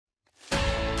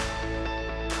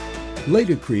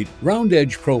LATICRETE round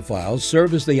edge profiles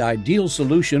serve as the ideal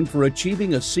solution for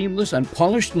achieving a seamless and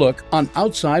polished look on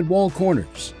outside wall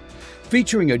corners.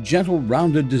 Featuring a gentle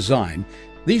rounded design,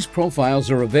 these profiles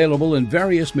are available in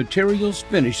various materials,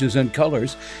 finishes, and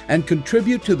colors and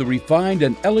contribute to the refined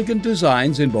and elegant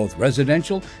designs in both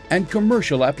residential and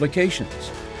commercial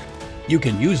applications. You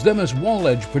can use them as wall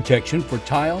edge protection for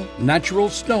tile, natural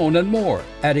stone, and more,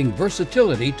 adding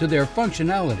versatility to their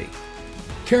functionality.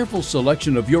 Careful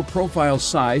selection of your profile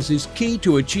size is key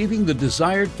to achieving the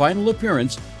desired final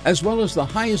appearance as well as the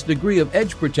highest degree of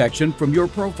edge protection from your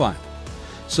profile.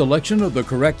 Selection of the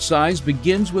correct size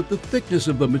begins with the thickness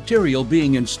of the material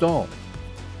being installed.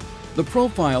 The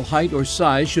profile height or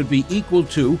size should be equal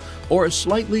to or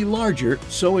slightly larger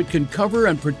so it can cover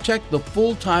and protect the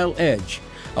full tile edge,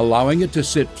 allowing it to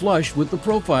sit flush with the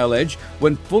profile edge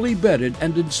when fully bedded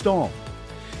and installed.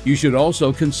 You should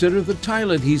also consider the tile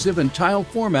adhesive and tile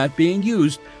format being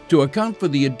used to account for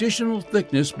the additional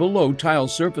thickness below tile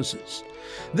surfaces.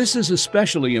 This is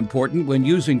especially important when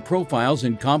using profiles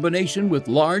in combination with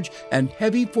large and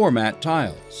heavy format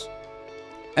tiles.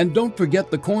 And don't forget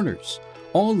the corners.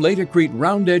 All LATICRETE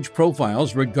round edge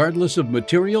profiles, regardless of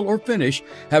material or finish,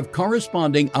 have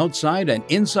corresponding outside and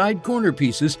inside corner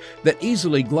pieces that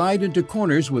easily glide into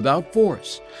corners without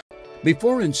force.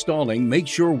 Before installing, make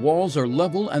sure walls are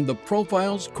level and the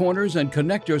profiles, corners, and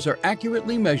connectors are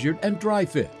accurately measured and dry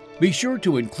fit. Be sure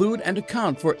to include and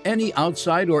account for any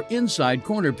outside or inside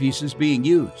corner pieces being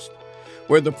used.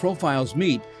 Where the profiles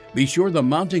meet, be sure the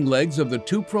mounting legs of the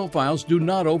two profiles do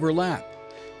not overlap.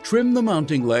 Trim the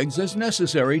mounting legs as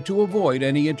necessary to avoid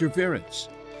any interference.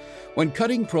 When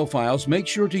cutting profiles, make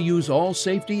sure to use all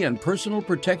safety and personal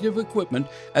protective equipment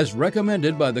as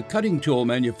recommended by the cutting tool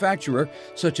manufacturer,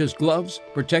 such as gloves,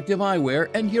 protective eyewear,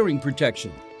 and hearing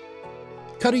protection.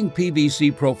 Cutting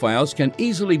PVC profiles can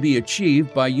easily be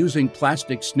achieved by using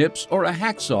plastic snips or a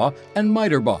hacksaw and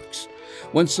miter box.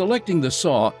 When selecting the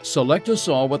saw, select a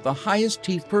saw with the highest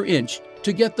teeth per inch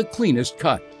to get the cleanest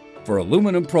cut. For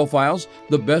aluminum profiles,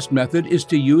 the best method is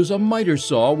to use a miter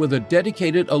saw with a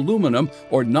dedicated aluminum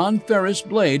or non-ferrous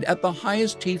blade at the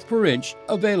highest teeth per inch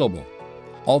available.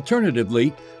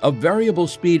 Alternatively, a variable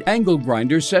speed angle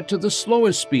grinder set to the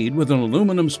slowest speed with an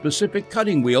aluminum-specific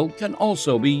cutting wheel can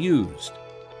also be used.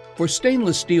 For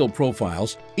stainless steel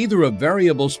profiles, either a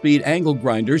variable speed angle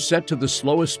grinder set to the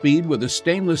slowest speed with a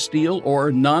stainless steel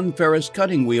or non-ferrous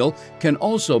cutting wheel can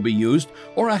also be used,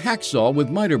 or a hacksaw with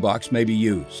miter box may be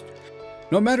used.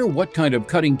 No matter what kind of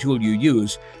cutting tool you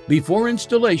use, before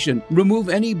installation, remove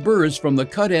any burrs from the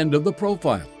cut end of the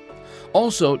profile.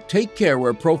 Also, take care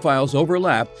where profiles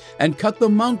overlap and cut the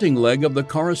mounting leg of the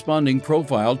corresponding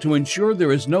profile to ensure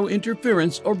there is no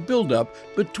interference or buildup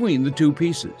between the two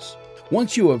pieces.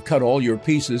 Once you have cut all your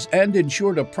pieces and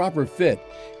ensured a proper fit,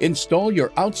 install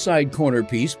your outside corner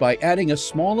piece by adding a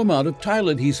small amount of tile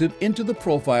adhesive into the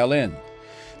profile end.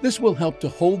 This will help to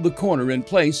hold the corner in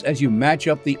place as you match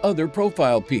up the other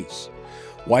profile piece.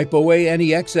 Wipe away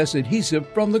any excess adhesive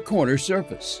from the corner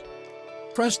surface.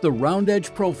 Press the round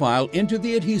edge profile into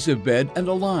the adhesive bed and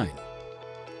align.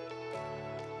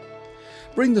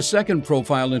 Bring the second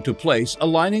profile into place,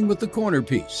 aligning with the corner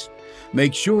piece.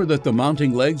 Make sure that the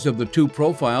mounting legs of the two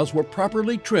profiles were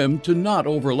properly trimmed to not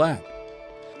overlap.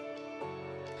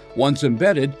 Once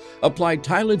embedded, apply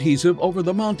tile adhesive over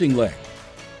the mounting leg.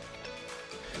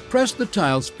 Press the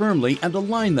tiles firmly and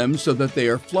align them so that they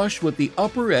are flush with the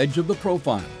upper edge of the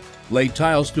profile. Lay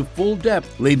tiles to full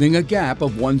depth, leaving a gap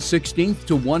of 1/16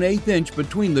 to 1/8 inch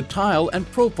between the tile and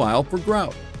profile for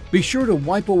grout. Be sure to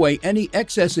wipe away any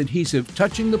excess adhesive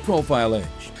touching the profile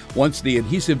edge. Once the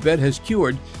adhesive bed has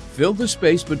cured, fill the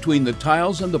space between the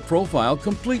tiles and the profile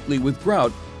completely with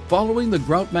grout, following the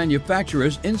grout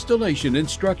manufacturer's installation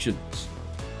instructions.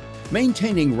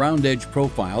 Maintaining round edge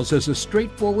profiles is a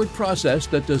straightforward process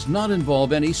that does not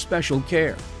involve any special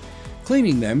care.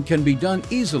 Cleaning them can be done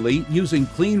easily using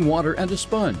clean water and a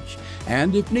sponge,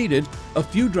 and if needed, a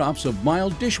few drops of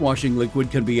mild dishwashing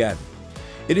liquid can be added.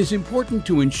 It is important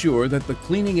to ensure that the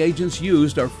cleaning agents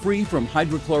used are free from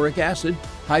hydrochloric acid,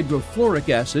 hydrofluoric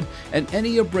acid, and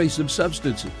any abrasive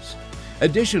substances.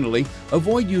 Additionally,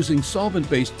 avoid using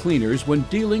solvent-based cleaners when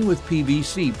dealing with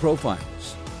PVC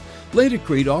profiles.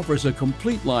 LATICRETE offers a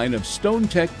complete line of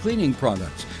StoneTech cleaning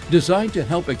products designed to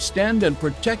help extend and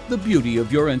protect the beauty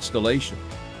of your installation.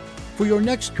 For your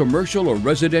next commercial or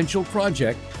residential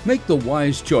project, make the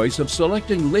wise choice of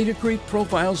selecting LATICRETE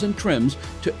profiles and trims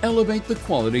to elevate the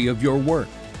quality of your work.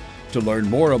 To learn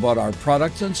more about our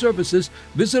products and services,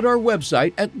 visit our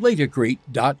website at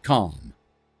laticrete.com.